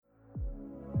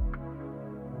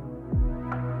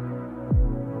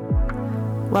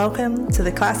Welcome to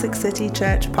the Classic City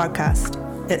Church podcast.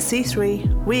 At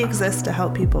C3, we exist to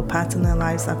help people pattern their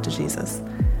lives after Jesus.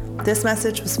 This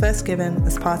message was first given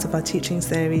as part of our teaching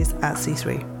series at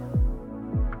C3.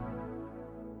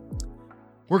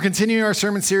 We're continuing our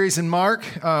sermon series in Mark.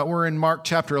 We're in Mark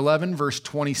chapter 11, verse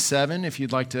 27, if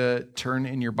you'd like to turn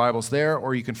in your Bibles there,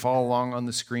 or you can follow along on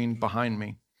the screen behind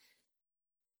me.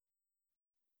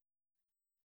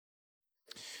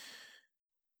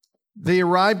 They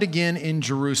arrived again in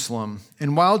Jerusalem,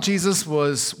 and while Jesus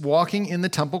was walking in the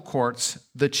temple courts,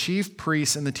 the chief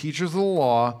priests and the teachers of the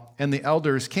law and the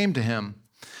elders came to him.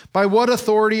 "By what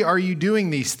authority are you doing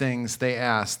these things?" they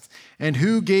asked. "And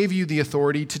who gave you the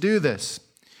authority to do this?"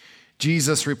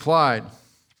 Jesus replied,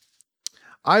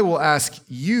 "I will ask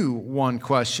you one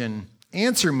question.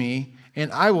 Answer me,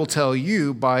 and I will tell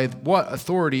you by what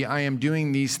authority I am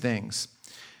doing these things.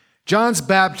 John's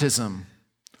baptism,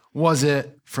 was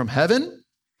it from heaven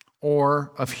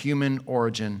or of human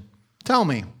origin? Tell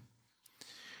me."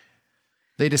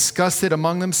 They discussed it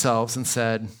among themselves and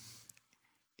said,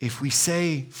 "If we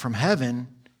say from heaven,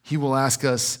 he will ask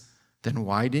us, 'Then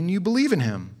why didn't you believe in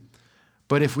him?'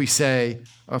 But if we say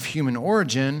of human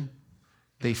origin,"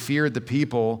 they feared the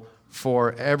people,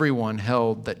 for everyone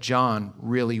held that John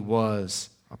really was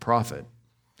a prophet.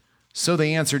 So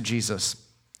they answered Jesus,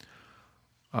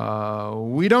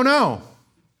 "We don't know."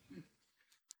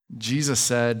 Jesus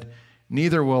said,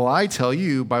 "Neither will I tell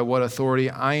you by what authority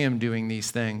I am doing these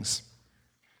things."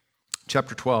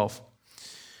 Chapter 12.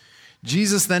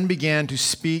 Jesus then began to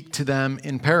speak to them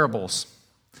in parables.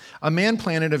 A man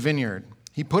planted a vineyard.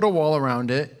 He put a wall around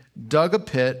it, dug a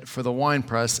pit for the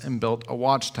winepress, and built a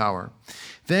watchtower.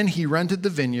 Then he rented the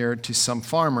vineyard to some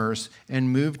farmers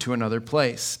and moved to another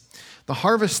place. The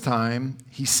harvest time,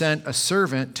 he sent a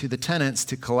servant to the tenants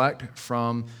to collect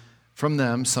from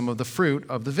them some of the fruit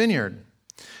of the vineyard.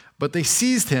 But they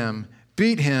seized him,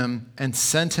 beat him, and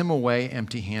sent him away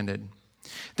empty-handed.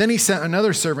 Then he sent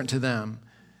another servant to them.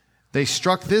 They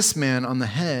struck this man on the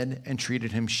head and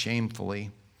treated him shamefully.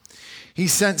 He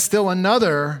sent still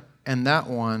another, and that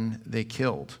one they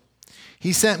killed.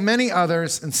 He sent many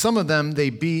others, and some of them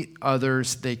they beat,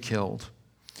 others they killed.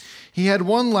 He had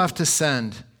one left to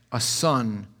send, a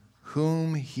son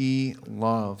whom he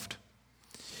loved.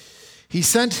 He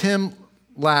sent him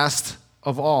last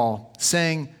of all,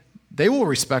 saying, "They will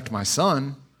respect my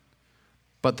son."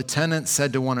 But the tenants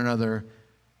said to one another,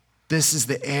 "This is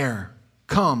the heir.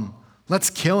 Come, let's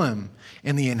kill him,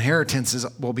 and the inheritance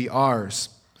will be ours."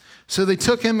 So they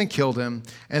took him and killed him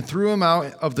and threw him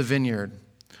out of the vineyard.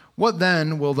 What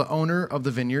then will the owner of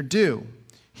the vineyard do?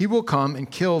 He will come and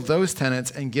kill those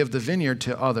tenants and give the vineyard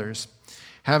to others.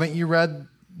 Haven't you read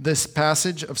this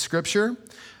passage of Scripture?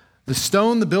 The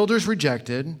stone the builders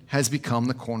rejected has become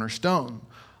the cornerstone.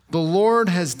 The Lord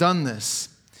has done this,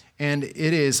 and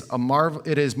it is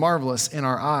marvelous in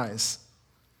our eyes.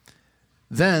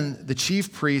 Then the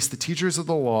chief priests, the teachers of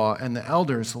the law, and the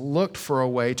elders looked for a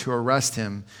way to arrest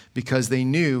him because they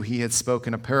knew he had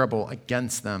spoken a parable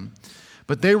against them.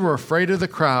 But they were afraid of the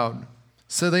crowd,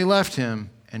 so they left him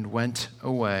and went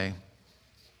away.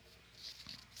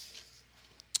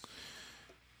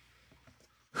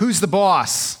 Who's the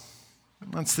boss?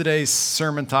 That's today's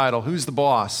sermon title. Who's the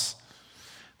boss?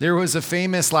 There was a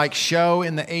famous show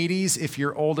in the 80s. If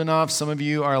you're old enough, some of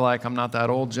you are like, "I'm not that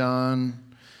old, John."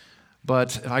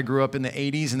 But I grew up in the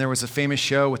 80s, and there was a famous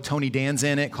show with Tony Danza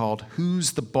in it called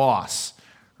Who's the Boss,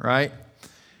 right?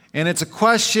 And it's a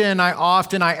question I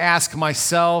ask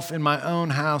myself in my own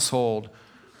household.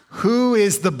 Who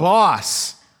is the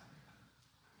boss?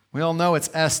 We all know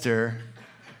it's Esther,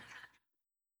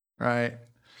 right?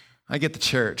 I get the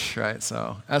church, right?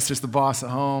 So Esther's the boss at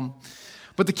home.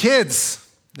 But the kids,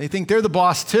 they think they're the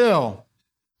boss too.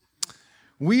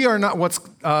 We are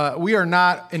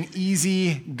not an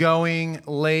easy-going,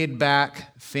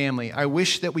 laid-back family. I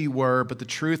wish that we were, but the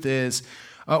truth is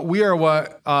we are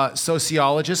what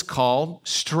sociologists call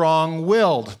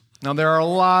strong-willed. Now, there are a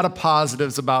lot of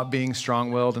positives about being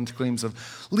strong-willed in terms of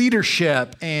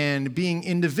leadership and being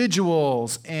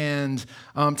individuals and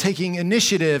taking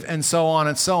initiative and so on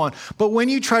and so on. But when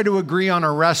you try to agree on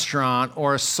a restaurant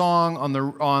or a song on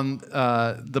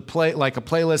the play, like a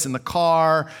playlist in the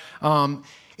car,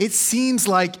 it seems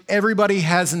like everybody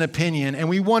has an opinion, and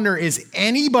we wonder: is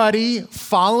anybody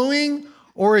following,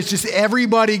 or is just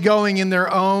everybody going in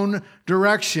their own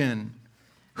direction?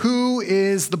 Who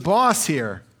is the boss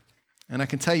here? And I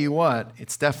can tell you what,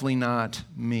 it's definitely not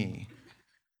me.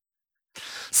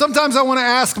 Sometimes I want to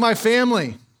ask my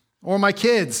family or my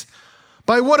kids,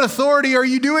 "By what authority are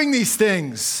you doing these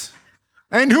things?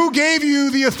 And who gave you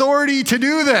the authority to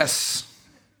do this?"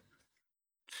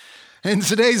 And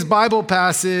today's Bible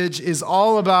passage is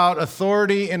all about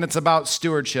authority and it's about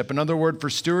stewardship. Another word for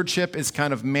stewardship is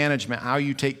kind of management, how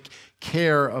you take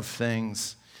care of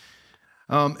things.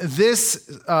 These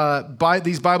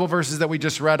Bible verses that we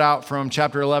just read out from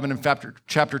chapter 11 and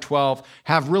chapter 12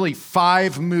 have really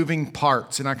 5 moving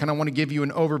parts, and I kind of want to give you an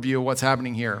overview of what's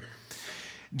happening here.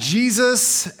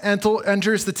 Jesus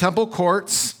enters the temple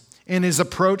courts and is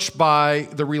approached by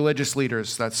the religious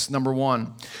leaders. That's number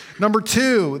 1. Number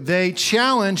 2, they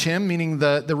challenge him, meaning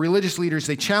the religious leaders,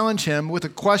 they challenge him with a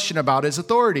question about his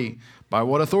authority. By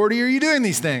what authority are you doing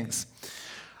these things?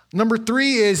 Number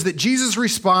 3 is that Jesus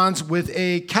responds with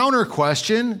a counter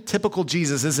question. Typical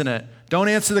Jesus, isn't it? Don't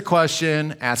answer the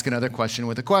question, ask another question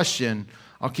with a question.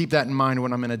 I'll keep that in mind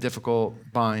when I'm in a difficult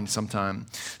bind sometime.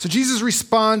 So Jesus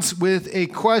responds with a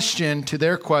question to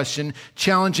their question,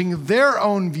 challenging their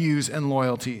own views and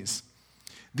loyalties.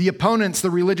 The opponents, the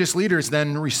religious leaders,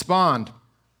 then respond,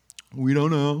 "We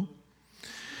don't know."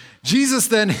 Jesus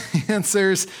then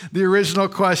answers the original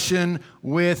question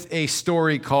with a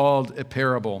story called a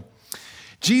parable.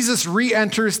 Jesus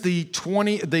re-enters the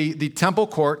temple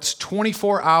courts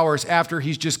 24 hours after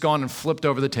he's just gone and flipped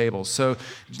over the tables. So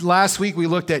last week we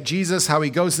looked at Jesus, how he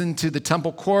goes into the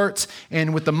temple courts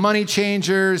and with the money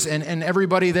changers and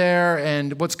everybody there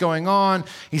and what's going on.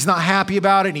 He's not happy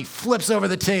about it and he flips over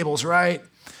the tables, right?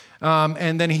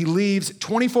 And then he leaves.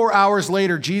 24 hours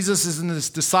later, Jesus and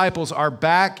his disciples are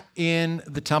back in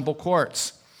the temple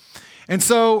courts. And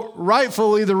so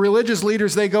rightfully, the religious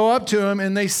leaders, they go up to him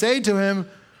and they say to him,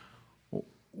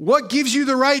 "What gives you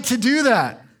the right to do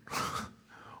that?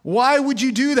 Why would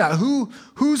you do that?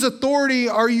 Whose authority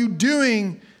are you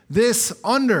doing this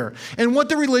under?" And what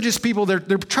the religious people, they're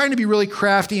trying to be really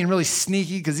crafty and really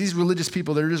sneaky, because these religious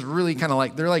people, they're just really kind of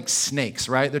like, they're like snakes,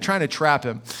 right? They're trying to trap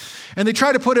him. And they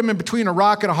try to put him in between a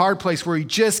rock and a hard place where he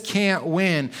just can't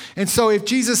win. And so if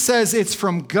Jesus says it's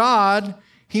from God,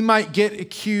 he might get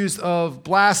accused of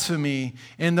blasphemy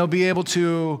and they'll be able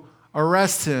to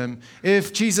arrest him.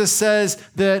 If Jesus says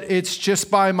that it's just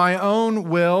by my own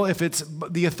will, if it's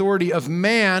the authority of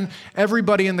man,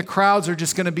 everybody in the crowds are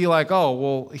just going to be like, "Oh,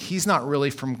 well, he's not really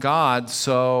from God,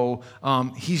 so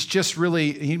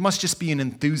he must just be an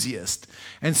enthusiast."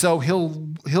 And so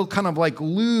he'll kind of like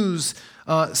lose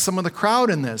some of the crowd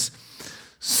in this.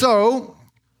 So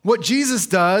what Jesus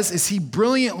does is he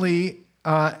brilliantly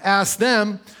asks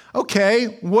them,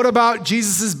 "Okay, what about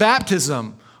Jesus'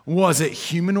 baptism? Was it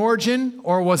human origin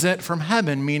or was it from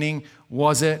heaven?" Meaning,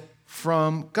 was it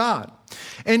from God?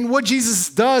 And what Jesus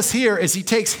does here is he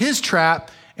takes his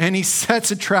trap and he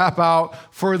sets a trap out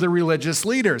for the religious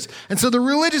leaders. And so the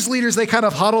religious leaders, they kind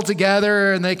of huddle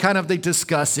together and they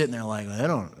discuss it and they're like,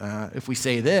 if we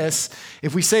say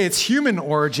it's human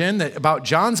origin, about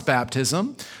John's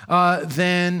baptism,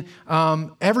 then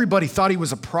everybody thought he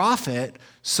was a prophet.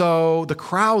 So the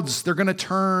crowds, they're going to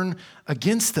turn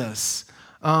against us.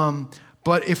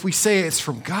 But if we say it's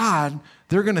from God,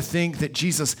 they're going to think that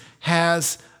Jesus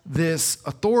has this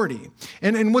authority.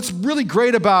 And what's really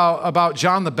great about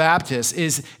John the Baptist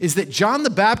is that John the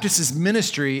Baptist's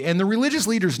ministry, and the religious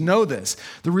leaders know this,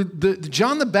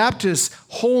 John the Baptist's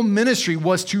whole ministry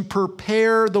was to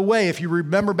prepare the way. If you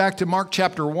remember back to Mark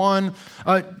chapter 1,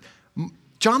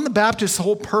 John the Baptist's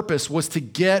whole purpose was to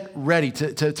get ready,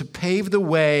 to pave the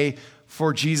way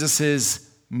for Jesus's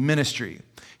ministry.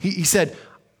 He said,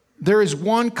 "There is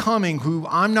one coming who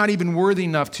I'm not even worthy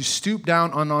enough to stoop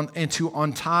down and to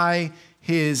untie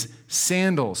his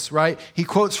sandals," right? He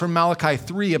quotes from Malachi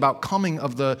 3 about coming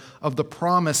of the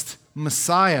promised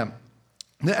Messiah.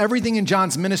 Everything in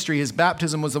John's ministry, his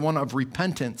baptism was the one of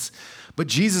repentance, but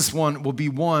Jesus' one will be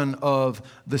one of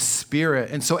the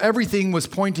Spirit. And so everything was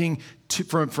pointing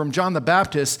from John the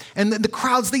Baptist, and the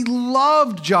crowds, they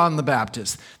loved John the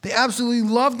Baptist. They absolutely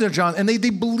loved John, and they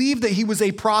believed that he was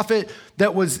a prophet,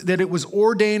 that it was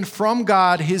ordained from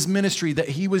God, his ministry that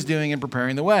he was doing and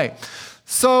preparing the way.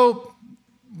 So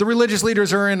the religious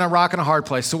leaders are in a rock and a hard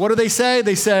place. So what do they say?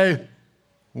 They say,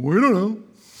 "We don't know."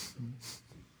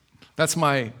 That's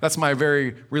my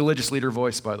very religious leader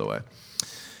voice, by the way.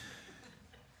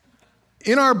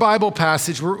 In our Bible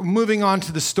passage, we're moving on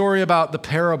to the story about the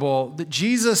parable, that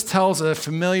Jesus tells a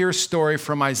familiar story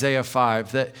from Isaiah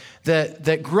 5,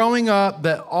 that growing up,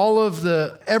 that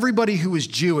everybody who was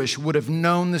Jewish would have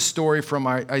known this story from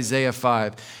Isaiah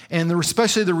 5. And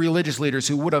especially the religious leaders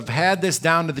who would have had this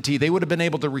down to the T. They would have been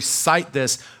able to recite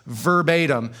this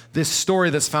verbatim, this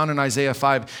story that's found in Isaiah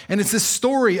 5. And it's this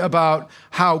story about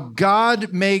how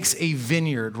God makes a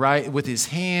vineyard, right, with his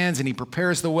hands, and he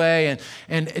prepares the way,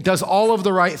 and it does all of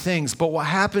the right things. But what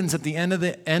happens at the end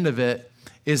of it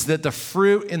is that the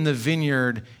fruit in the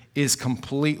vineyard is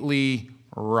completely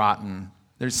rotten.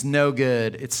 There's no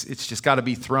good. It's just got to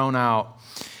be thrown out.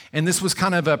 And this was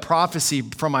kind of a prophecy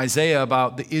from Isaiah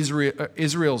about the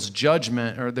Israel's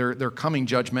judgment, or their coming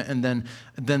judgment, and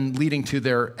then leading to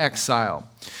their exile.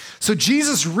 So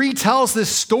Jesus retells this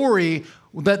story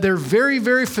that they're very,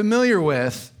 very familiar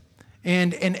with,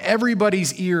 and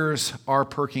everybody's ears are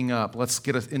perking up. Let's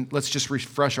just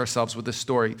refresh ourselves with this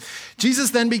story.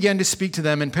 Jesus then began to speak to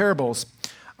them in parables.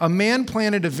 A man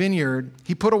planted a vineyard.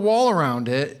 He put a wall around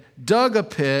it, dug a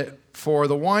pit for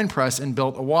the winepress, and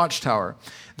built a watchtower.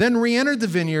 Then re-entered the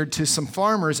vineyard to some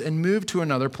farmers and moved to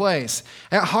another place.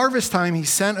 At harvest time, he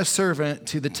sent a servant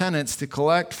to the tenants to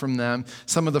collect from them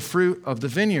some of the fruit of the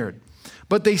vineyard.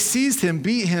 But they seized him,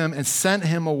 beat him, and sent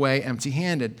him away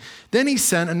empty-handed. Then he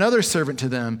sent another servant to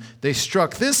them. They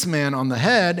struck this man on the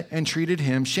head and treated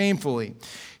him shamefully.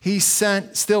 He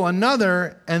sent still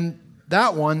another, and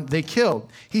that one they killed.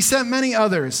 He sent many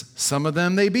others. Some of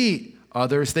them they beat,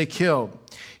 others they killed.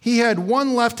 He had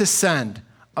one left to send,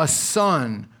 a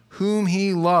son whom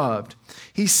he loved.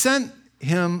 He sent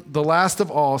him the last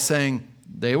of all, saying,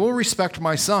 "They will respect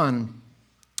my son."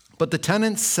 But the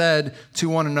tenants said to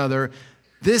one another,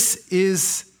 "This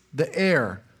is the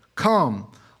heir. Come,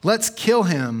 let's kill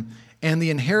him, and the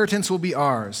inheritance will be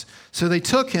ours." So they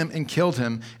took him and killed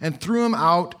him and threw him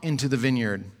out into the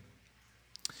vineyard.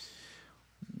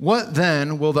 What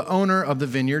then will the owner of the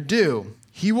vineyard do?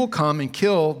 He will come and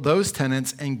kill those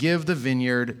tenants and give the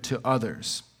vineyard to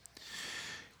others.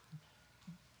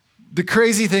 The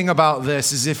crazy thing about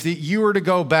this is if you were to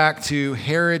go back to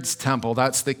Herod's temple,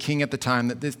 that's the king at the time,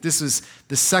 that this was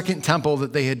the second temple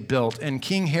that they had built. And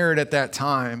King Herod at that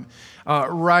time,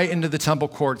 right into the temple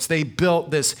courts, they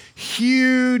built this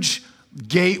huge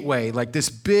gateway, like these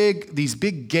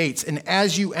big gates. And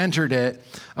as you entered it,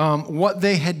 what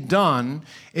they had done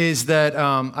is that,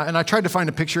 and I tried to find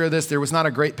a picture of this. There was not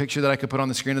a great picture that I could put on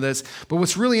the screen of this. But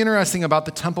what's really interesting about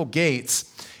the temple gates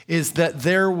is that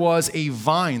there was a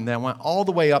vine that went all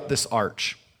the way up this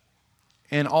arch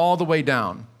and all the way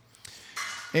down.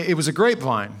 It was a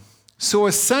grapevine. So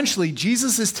essentially,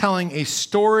 Jesus is telling a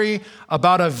story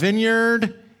about a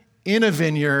vineyard in a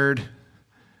vineyard,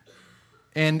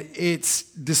 and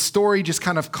the story just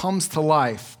kind of comes to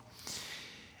life.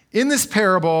 In this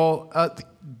parable,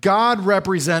 God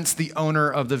represents the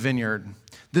owner of the vineyard.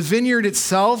 The vineyard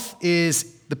itself is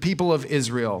the people of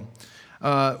Israel,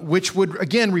 which would,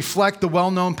 again, reflect the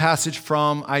well-known passage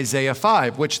from Isaiah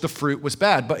 5, which the fruit was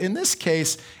bad. But in this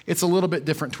case, it's a little bit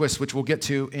different twist, which we'll get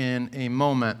to in a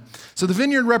moment. So the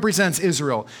vineyard represents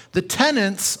Israel. The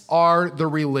tenants are the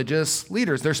religious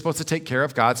leaders. They're supposed to take care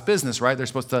of God's business, right? They're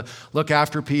supposed to look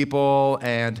after people,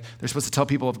 and they're supposed to tell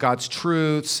people of God's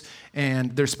truths,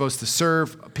 and they're supposed to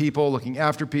serve people, looking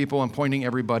after people, and pointing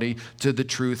everybody to the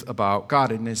truth about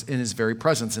God in his very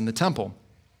presence in the temple.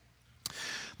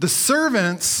 The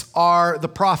servants are the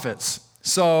prophets.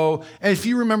 So if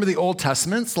you remember the Old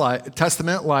Testament, like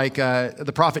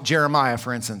the prophet Jeremiah,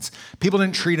 for instance, people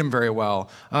didn't treat him very well.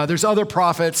 There's other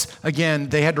prophets, again,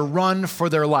 they had to run for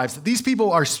their lives. These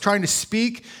people are trying to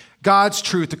speak God's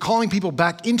truth. They're calling people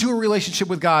back into a relationship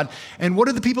with God. And what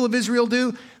do the people of Israel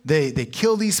do? They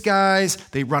kill these guys.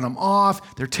 They run them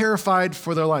off. They're terrified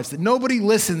for their lives. That nobody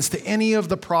listens to any of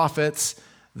the prophets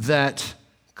that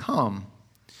come.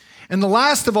 And the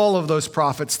last of all of those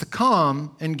prophets to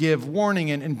come and give warning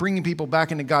and bringing people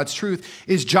back into God's truth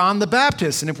is John the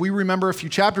Baptist. And if we remember a few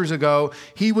chapters ago,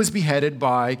 he was beheaded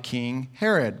by King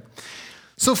Herod.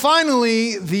 So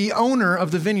finally, the owner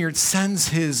of the vineyard sends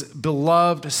his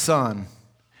beloved son.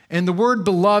 And the word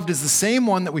beloved is the same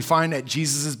one that we find at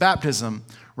Jesus' baptism,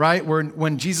 right?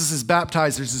 When Jesus is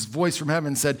baptized, there's this voice from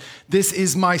heaven said, "This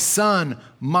is my son,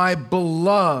 my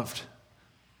beloved."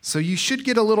 So you should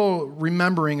get a little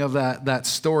remembering of that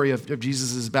story of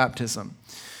Jesus' baptism.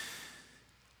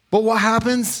 But what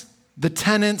happens? The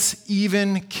tenants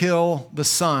even kill the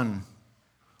son,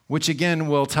 which again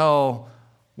will tell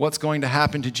what's going to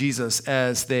happen to Jesus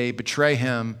as they betray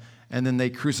him and then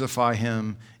they crucify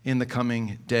him in the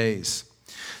coming days.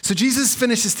 So Jesus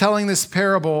finishes telling this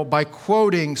parable by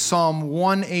quoting Psalm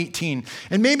 118.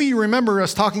 And maybe you remember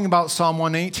us talking about Psalm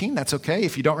 118. That's okay.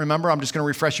 If you don't remember, I'm just going to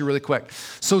refresh you really quick.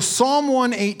 So Psalm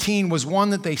 118 was one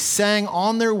that they sang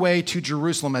on their way to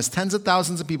Jerusalem as tens of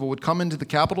thousands of people would come into the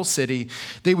capital city.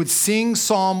 They would sing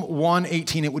Psalm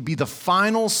 118. It would be the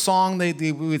final song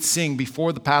they would sing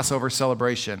before the Passover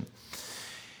celebration.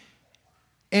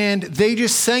 And they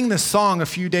just sang this song a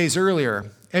few days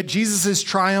earlier. At Jesus'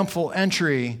 triumphal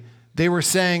entry, they were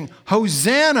saying,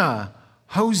 "Hosanna,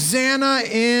 Hosanna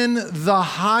in the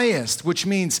highest," which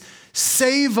means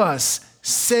save us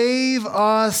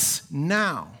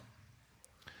now.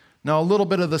 Now, a little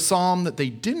bit of the psalm that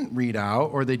they didn't read out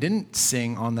or they didn't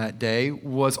sing on that day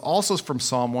was also from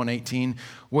Psalm 118,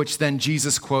 which then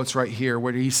Jesus quotes right here,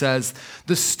 where he says,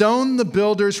 "The stone the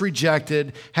builders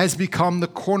rejected has become the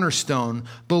cornerstone.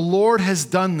 The Lord has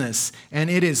done this,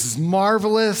 and it is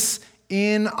marvelous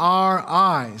in our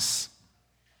eyes."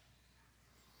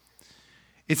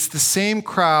 It's the same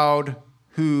crowd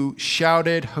who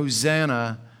shouted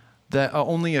Hosanna that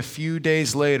only a few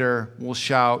days later will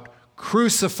shout,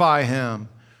 "Crucify him,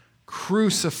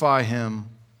 crucify him."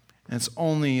 And it's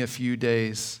only a few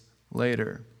days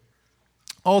later.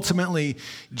 Ultimately,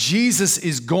 Jesus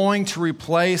is going to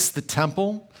replace the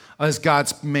temple as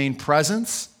God's main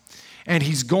presence, and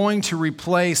he's going to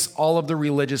replace all of the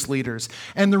religious leaders.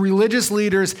 And the religious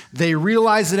leaders, they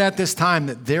realize it at this time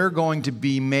that they're going to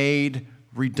be made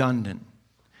redundant.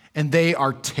 And they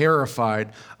are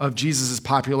terrified of Jesus'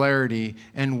 popularity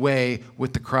and way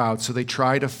with the crowd. So they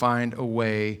try to find a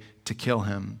way to kill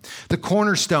him. The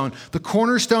cornerstone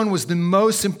was the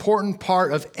most important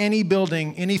part of any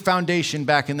building, any foundation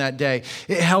back in that day.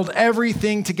 It held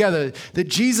everything together. That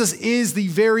Jesus is the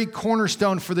very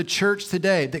cornerstone for the church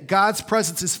today. That God's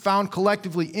presence is found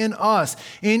collectively in us,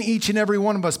 in each and every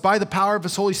one of us, by the power of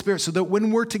his Holy Spirit. So that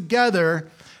when we're together,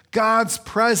 God's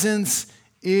presence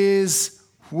is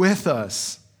with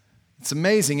us. It's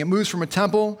amazing. It moves from a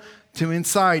temple to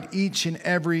inside each and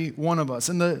every one of us.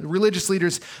 And the religious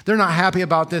leaders, they're not happy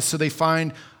about this, so they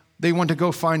want to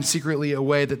go find secretly a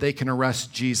way that they can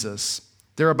arrest Jesus.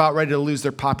 They're about ready to lose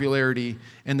their popularity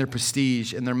and their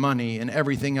prestige and their money and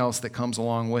everything else that comes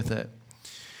along with it.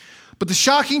 But the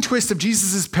shocking twist of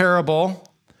Jesus' parable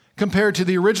compared to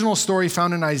the original story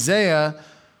found in Isaiah,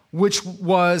 which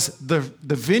was the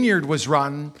vineyard was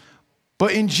rotten.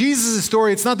 But in Jesus'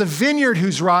 story, it's not the vineyard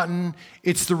who's rotten,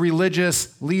 it's the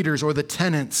religious leaders or the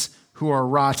tenants who are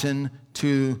rotten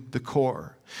to the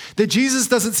core. That Jesus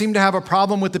doesn't seem to have a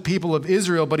problem with the people of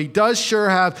Israel, but he does sure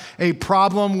have a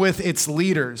problem with its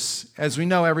leaders. As we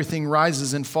know, everything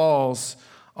rises and falls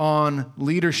on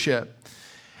leadership.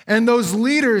 And those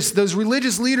leaders, those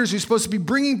religious leaders who are supposed to be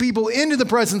bringing people into the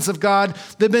presence of God,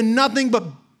 they've been nothing but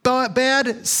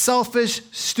bad, selfish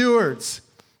stewards.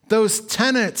 Those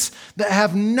tenants that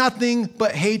have nothing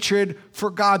but hatred for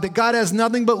God, that God has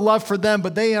nothing but love for them,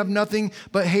 but they have nothing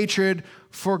but hatred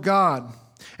for God.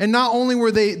 And not only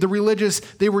were they the religious,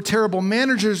 they were terrible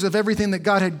managers of everything that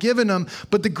God had given them,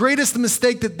 but the greatest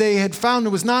mistake that they had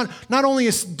found was not only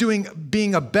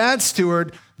being a bad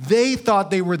steward, they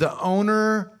thought they were the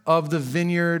owner of the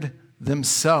vineyard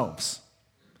themselves.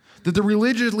 That the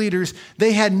religious leaders,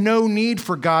 they had no need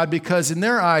for God because in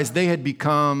their eyes, they had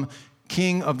become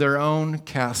king of their own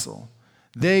castle.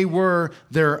 They were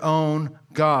their own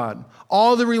God.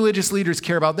 All the religious leaders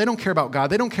care about, they don't care about God.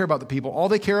 They don't care about the people. All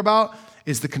they care about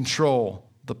is the control,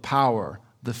 the power,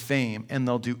 the fame, and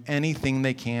they'll do anything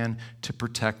they can to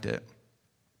protect it.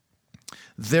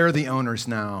 They're the owners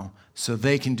now, so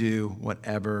they can do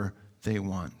whatever they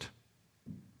want.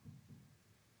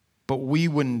 But we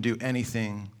wouldn't do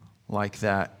anything like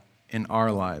that in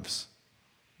our lives,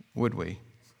 would we?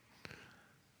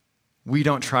 We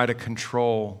don't try to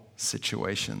control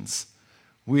situations.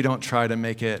 We don't try to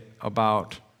make it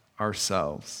about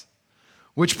ourselves.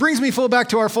 Which brings me full back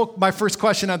to my first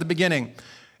question at the beginning,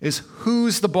 is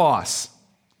who's the boss?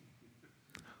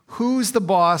 Who's the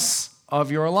boss of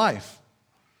your life?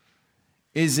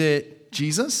 Is it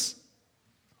Jesus?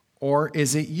 Or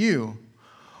is it you?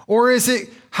 Or is it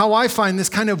how I find this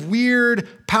kind of weird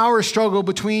power struggle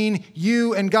between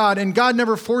you and God? And God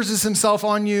never forces himself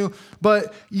on you,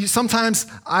 but sometimes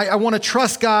I want to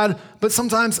trust God, but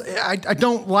sometimes I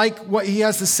don't like what he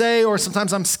has to say, or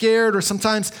sometimes I'm scared, or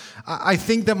sometimes I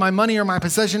think that my money or my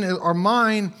possession are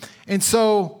mine. And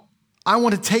so I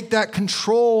want to take that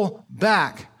control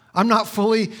back. I'm not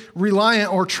fully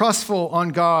reliant or trustful on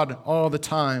God all the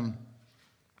time.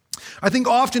 I think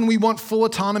often we want full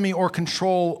autonomy or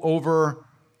control over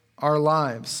our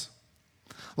lives.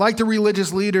 Like the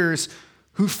religious leaders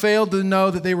who failed to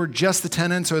know that they were just the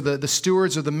tenants or the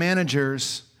stewards or the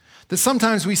managers, that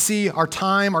sometimes we see our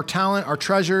time, our talent, our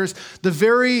treasures, the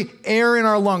very air in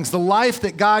our lungs, the life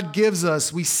that God gives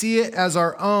us, we see it as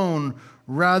our own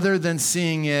rather than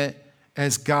seeing it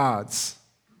as God's.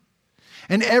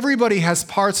 And everybody has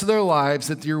parts of their lives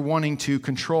that you're wanting to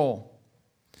control.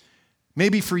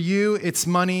 Maybe for you, it's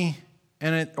money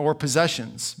or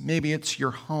possessions. Maybe it's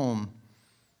your home.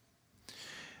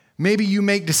 Maybe you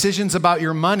make decisions about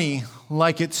your money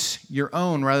like it's your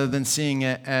own rather than seeing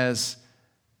it as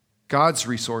God's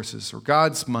resources or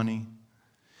God's money.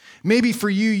 Maybe for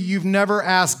you, you've never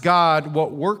asked God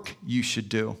what work you should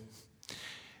do.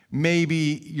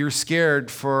 Maybe you're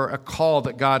scared for a call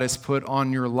that God has put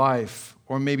on your life,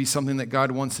 or maybe something that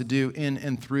God wants to do in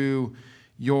and through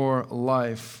your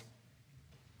life.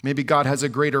 Maybe God has a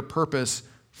greater purpose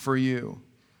for you.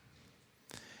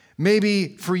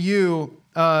 Maybe for you,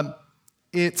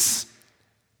 it's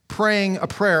praying a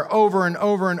prayer over and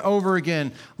over and over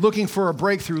again, looking for a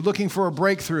breakthrough,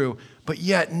 but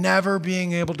yet never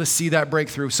being able to see that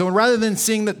breakthrough. So rather than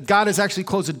seeing that God has actually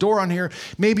closed a door on here,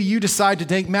 maybe you decide to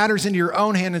take matters into your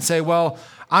own hand and say, well,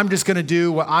 I'm just going to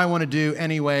do what I want to do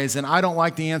anyways, and I don't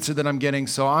like the answer that I'm getting,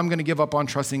 so I'm going to give up on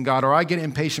trusting God, or I get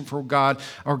impatient for God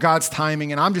or God's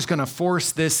timing, and I'm just going to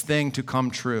force this thing to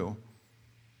come true.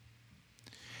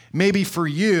 Maybe for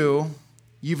you,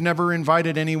 you've never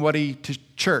invited anybody to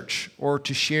church or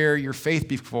to share your faith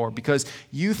before because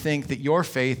you think that your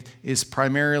faith is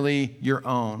primarily your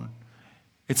own.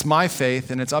 It's my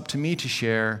faith, and it's up to me to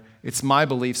share. It's my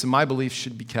beliefs, and my beliefs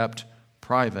should be kept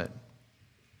private.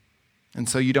 And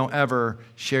so you don't ever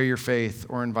share your faith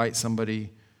or invite somebody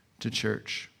to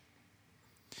church.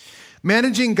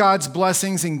 Managing God's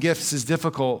blessings and gifts is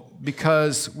difficult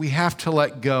because we have to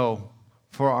let go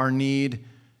for our need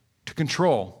to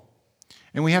control.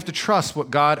 And we have to trust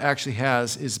what God actually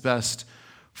has is best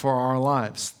for our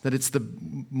lives, that it's the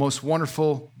most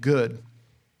wonderful good.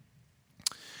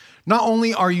 Not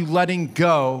only are you letting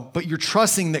go, but you're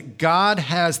trusting that God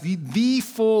has the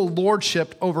full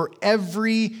lordship over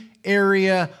every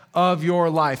area of your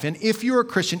life. And if you're a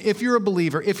Christian, if you're a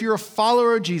believer, if you're a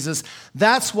follower of Jesus,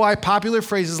 that's why popular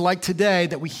phrases like today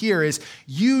that we hear is,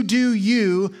 you do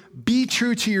you, be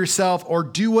true to yourself, or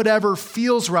do whatever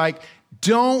feels right.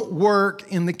 Don't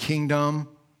work in the kingdom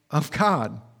of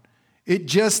God. It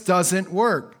just doesn't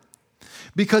work.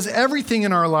 Because everything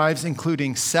in our lives,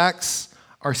 including sex,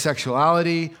 our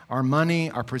sexuality, our money,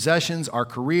 our possessions, our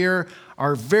career,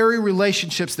 our very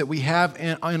relationships that we have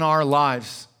in our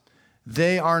lives,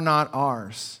 they are not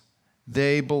ours.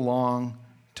 They belong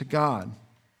to God.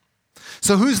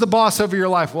 So who's the boss over your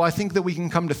life? Well, I think that we can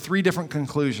come to 3 different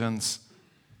conclusions.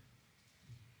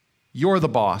 You're the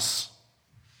boss.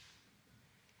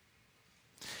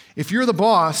 If you're the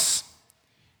boss,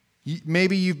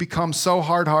 maybe you've become so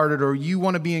hard-hearted or you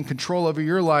want to be in control over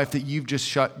your life that you've just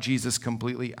shut Jesus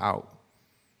completely out.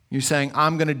 You're saying,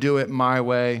 I'm going to do it my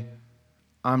way.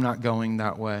 I'm not going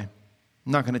that way.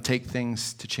 I'm not going to take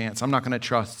things to chance. I'm not going to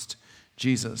trust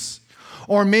Jesus.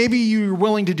 Or maybe you're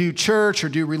willing to do church or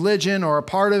do religion or a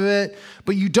part of it,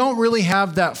 but you don't really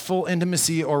have that full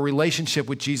intimacy or relationship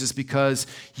with Jesus because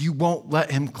you won't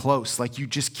let him close. Like you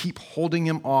just keep holding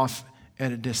him off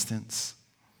at a distance.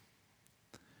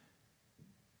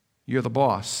 You're the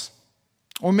boss.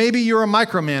 Or maybe you're a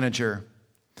micromanager.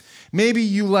 Maybe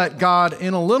you let God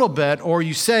in a little bit, or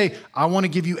you say, I want to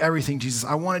give you everything, Jesus.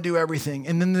 I want to do everything.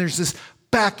 And then there's this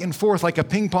back and forth like a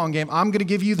ping pong game. I'm going to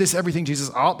give you this everything, Jesus.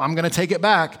 Oh, I'm going to take it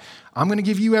back. I'm going to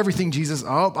give you everything, Jesus.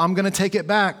 Oh, I'm going to take it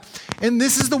back. And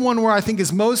this is the one where I think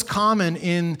is most common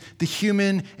in the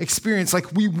human experience.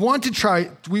 Like we want to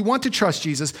trust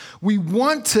Jesus. We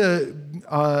want to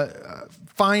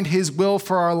find his will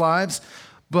for our lives,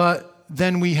 but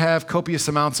then we have copious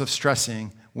amounts of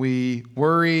stressing. We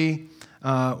worry,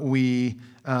 we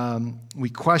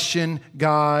question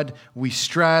God, we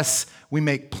stress, we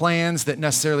make plans that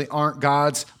necessarily aren't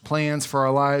God's plans for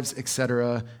our lives,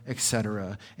 etc.,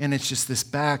 etc. And it's just this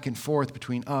back and forth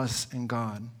between us and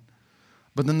God.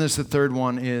 But then there's the third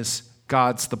one is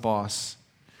God's the boss.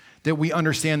 That we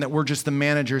understand that we're just the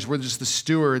managers, we're just the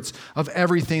stewards of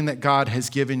everything that God has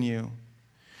given you.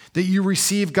 That you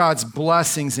receive God's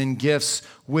blessings and gifts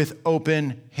with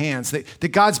open hands.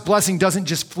 That God's blessing doesn't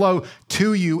just flow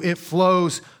to you, it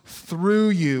flows through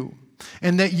you.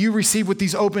 And that you receive with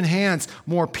these open hands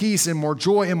more peace and more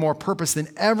joy and more purpose than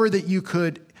ever that you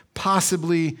could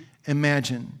possibly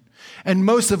imagine. And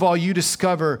most of all, you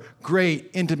discover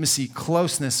great intimacy,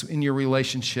 closeness in your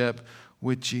relationship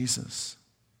with Jesus.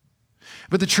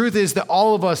 But the truth is that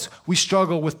all of us, we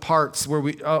struggle with parts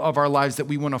of our lives that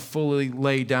we want to fully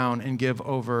lay down and give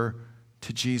over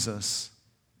to Jesus.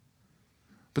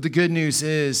 But the good news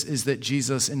is that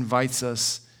Jesus invites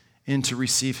us in to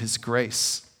receive his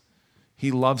grace.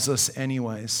 He loves us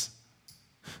anyways.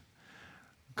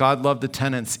 God loved the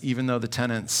tenants even though the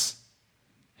tenants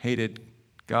hated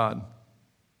God.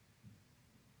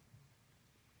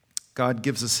 God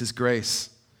gives us his grace,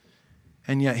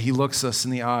 and yet he looks us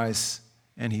in the eyes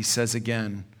and he says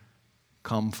again,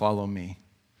 come follow me.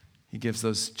 He gives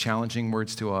those challenging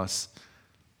words to us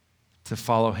to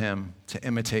follow him, to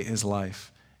imitate his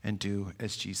life, and do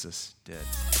as Jesus did.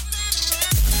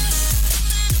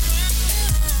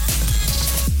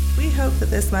 We hope that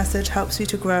this message helps you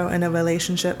to grow in a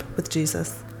relationship with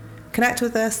Jesus. Connect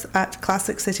with us at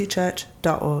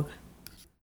classiccitychurch.org.